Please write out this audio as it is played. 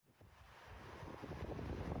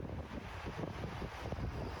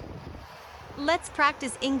Let's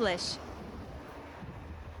practice English.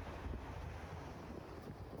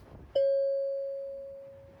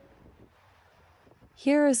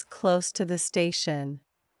 Here is close to the station.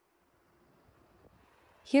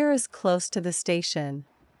 Here is close to the station.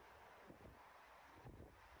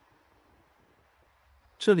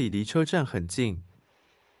 这里离车站很近。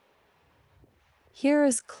Here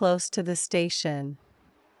is close to the station.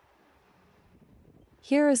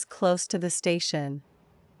 Here is close to the station.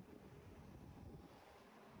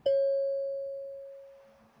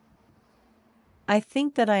 I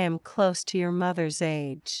think that I am close to your mother's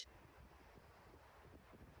age.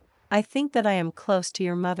 I think that I am close to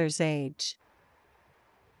your mother's age.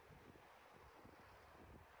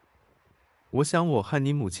 我想我和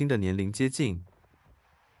你母亲的年龄接近。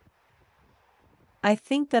I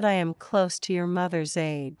think that I am close to your mother's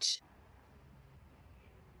age.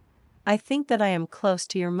 I think that I am close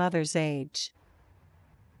to your mother's age.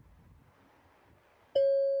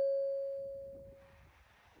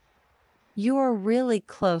 You are really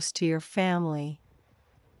close to your family.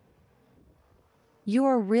 You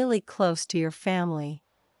are really close to your family.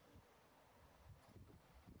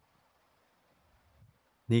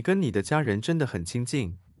 你跟你的家人真的很亲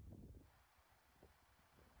近。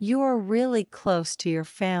You are really close to your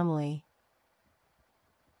family.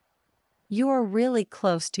 You are really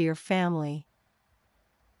close to your family.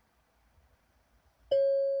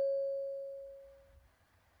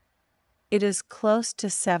 It is close to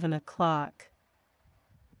 7 o'clock.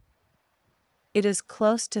 It is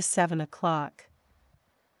close to 7 o'clock.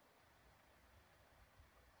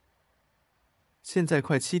 现在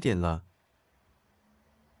快7点了。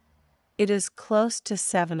It is close to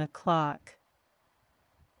 7 o'clock.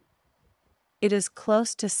 It is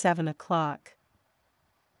close to 7 o'clock.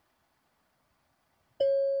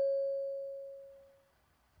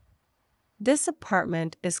 This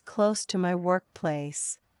apartment is close to my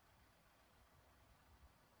workplace.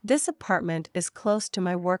 This apartment is close to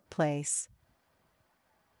my workplace.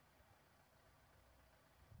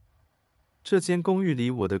 这间公寓离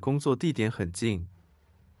我的工作地点很近。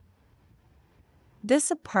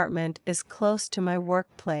This apartment is close to my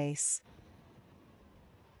workplace.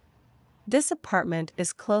 This apartment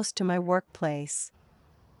is close to my workplace.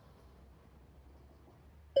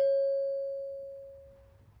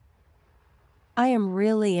 I am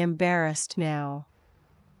really embarrassed now.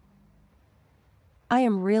 I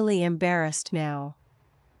am really embarrassed now.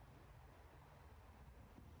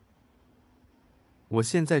 我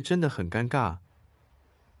现在真的很尴尬。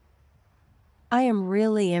I am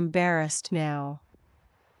really embarrassed now.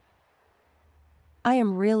 I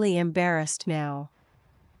am really embarrassed now.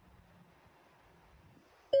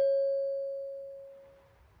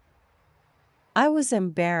 I was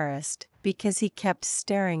embarrassed because he kept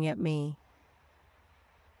staring at me.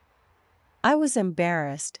 I was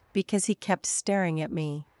embarrassed because he kept staring at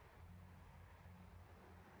me.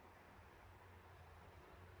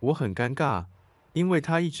 我很尴尬，因为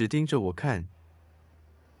他一直盯着我看。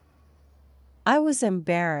I was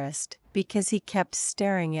embarrassed because he kept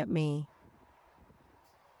staring at me.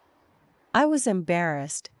 I was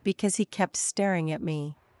embarrassed because he kept staring at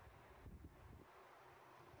me.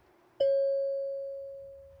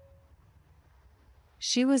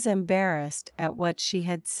 She was embarrassed at what she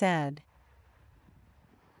had said.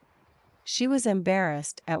 She was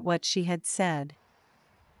embarrassed at what she had said.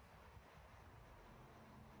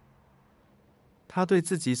 他对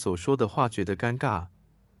自己所说的话觉得尴尬。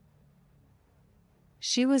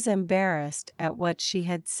She was embarrassed at what she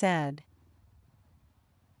had said.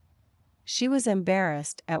 She was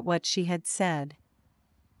embarrassed at what she had said.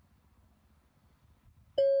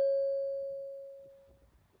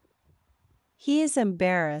 He is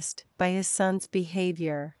embarrassed by his son's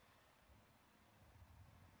behavior.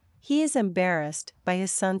 He is embarrassed by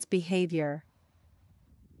his son's behavior.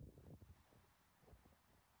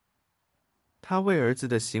 他为儿子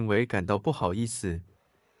的行为感到不好意思。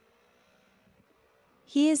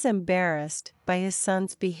He is embarrassed by his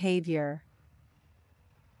son's behavior.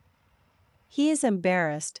 He is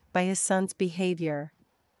embarrassed by his son's behavior.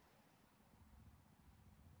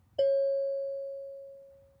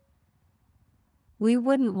 We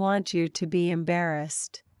wouldn't want you to be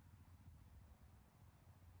embarrassed.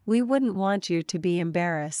 We wouldn't want you to be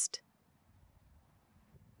embarrassed.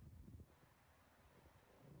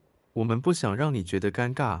 我们不想让你觉得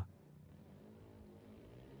尴尬。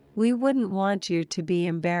We wouldn't want you to be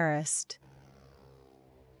embarrassed.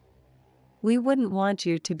 We wouldn't want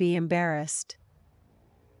you to be embarrassed.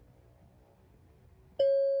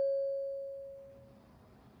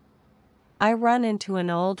 I ran into an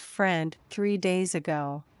old friend 3 days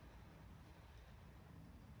ago.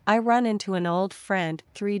 I run into an old friend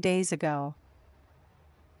 3 days ago.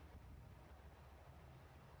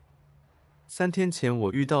 3天前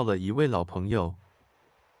我遇到了一位老朋友。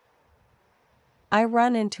I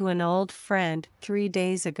run into an old friend 3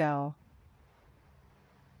 days ago.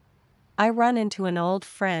 I run into an old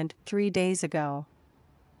friend 3 days ago.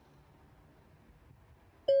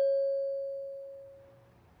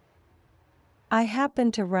 I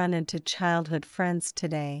happened to run into childhood friends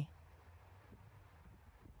today.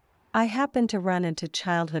 I happened to run into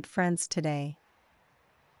childhood friends today.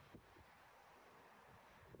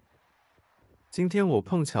 今天我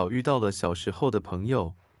碰巧遇到了小时候的朋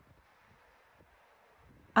友。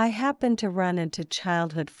I happened to run into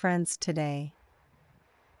childhood friends today.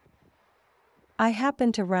 I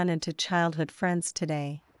happened to run into childhood friends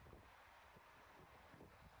today.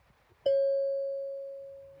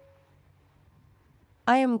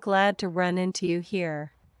 I am glad to run into you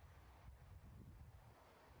here.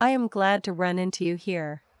 I am glad to run into you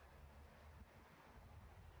here.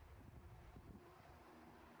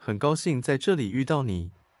 很高兴在这里遇到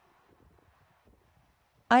你。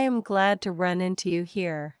I am glad to run into you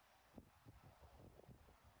here.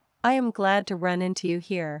 I am glad to run into you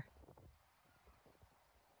here.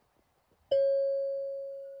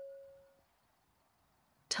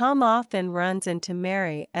 Tom often runs into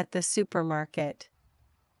Mary at the supermarket.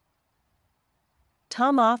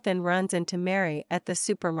 Tom often runs into Mary at the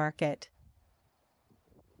supermarket.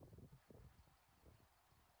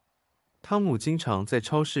 汤姆经常在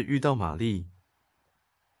超市遇到玛丽。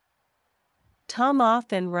Tom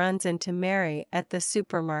often runs into Mary at the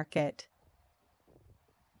supermarket.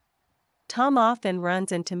 Tom often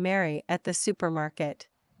runs into Mary at the supermarket.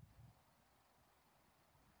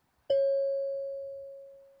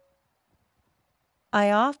 I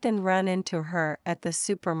often run into her at the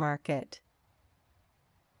supermarket.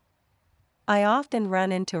 I often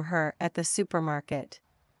run into her at the supermarket.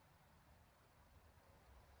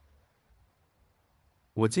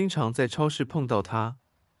 我经常在超市碰到她。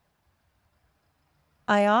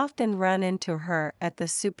I often run into her at the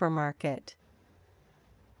supermarket.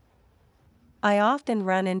 I often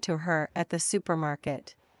run into her at the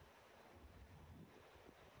supermarket.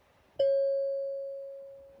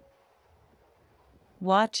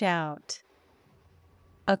 Watch out.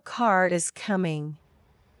 A car is coming.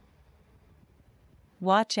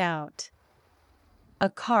 Watch out. A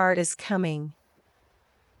car is coming.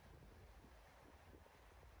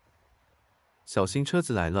 小心车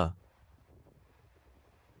子来了。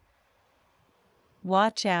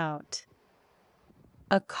Watch out.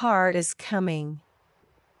 A car is coming.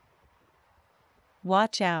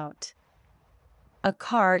 Watch out. A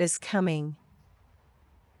car is coming.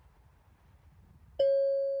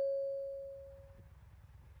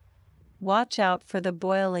 Watch out for the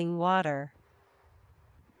boiling water.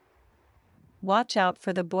 Watch out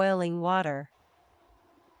for the boiling water.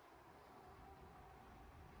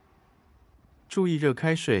 注意热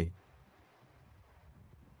开水。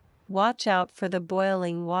Watch out for the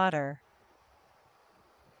boiling water.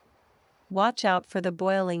 Watch out for the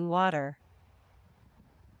boiling water.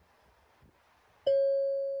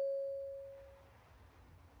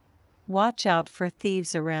 Watch out for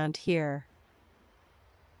thieves around here.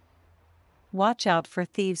 Watch out for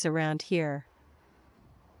thieves around here.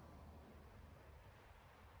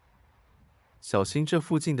 小心这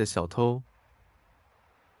附近的小偷。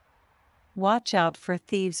Watch out for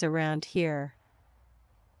thieves around here.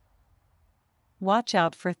 Watch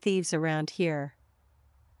out for thieves around here.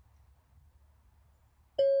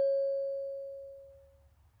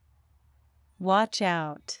 Watch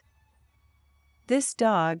out. This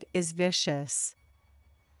dog is vicious.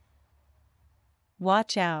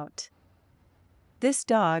 Watch out. This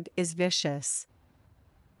dog is vicious.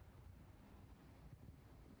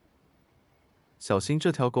 小心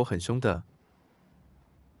这条狗很凶的。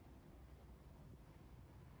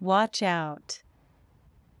Watch out.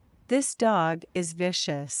 This dog is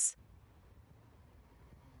vicious.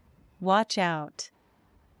 Watch out.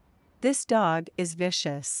 This dog is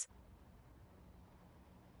vicious.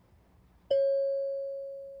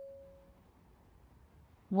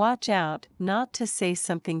 Watch out not to say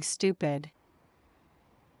something stupid.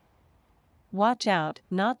 Watch out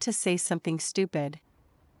not to say something stupid.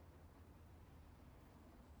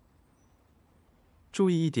 注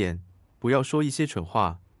意一点，不要说一些蠢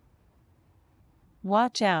话。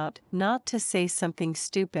Watch out not to say something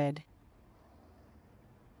stupid.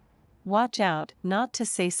 Watch out not to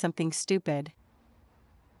say something stupid.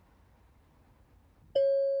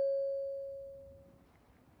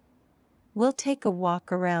 We'll take a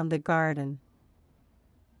walk around the garden.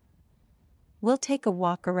 We'll take a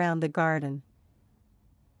walk around the garden.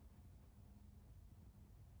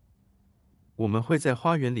 我们会在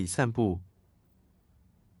花园里散步。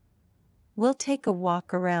We'll take a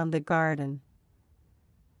walk around the garden.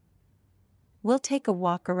 We'll take a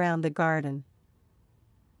walk around the garden.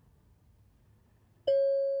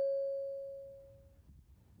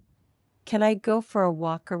 Can I go for a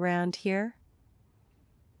walk around here?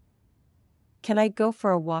 Can I go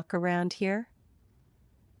for a walk around here?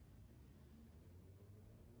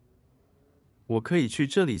 我可以去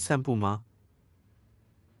这里散步吗？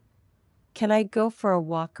 Can I go for a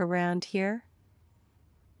walk around here?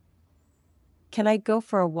 Can I go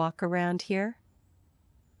for a walk around here?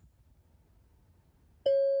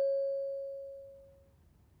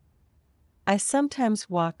 I sometimes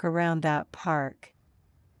walk around that park.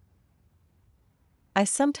 I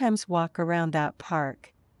sometimes walk around that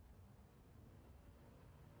park.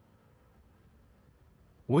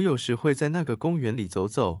 我有时会在那个公园里走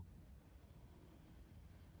走。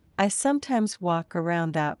I sometimes walk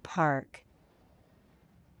around that park.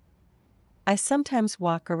 I sometimes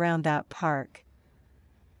walk around that park.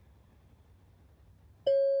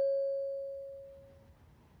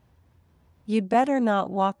 You'd better not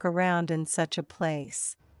walk around in such a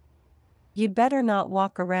place. You'd better not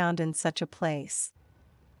walk around in such a place.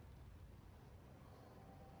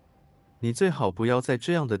 你最好不要在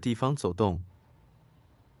这样的地方走动。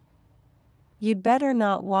You'd better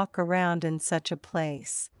not walk around in such a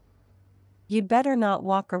place. You'd better not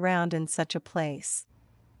walk around in such a place.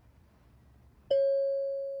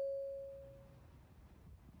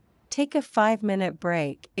 Take a 5-minute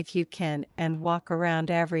break if you can and walk around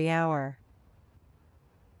every hour.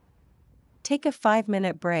 Take a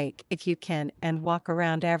 5-minute break if you can and walk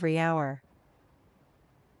around every hour.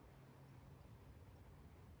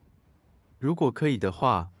 如果可以的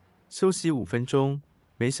话，休息5分钟，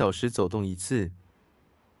每小时走动1次。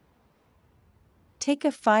Take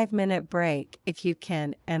a 5-minute break if you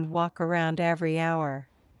can and walk around every hour.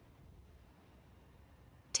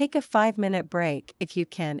 Take a 5-minute break if you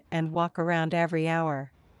can and walk around every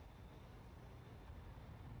hour.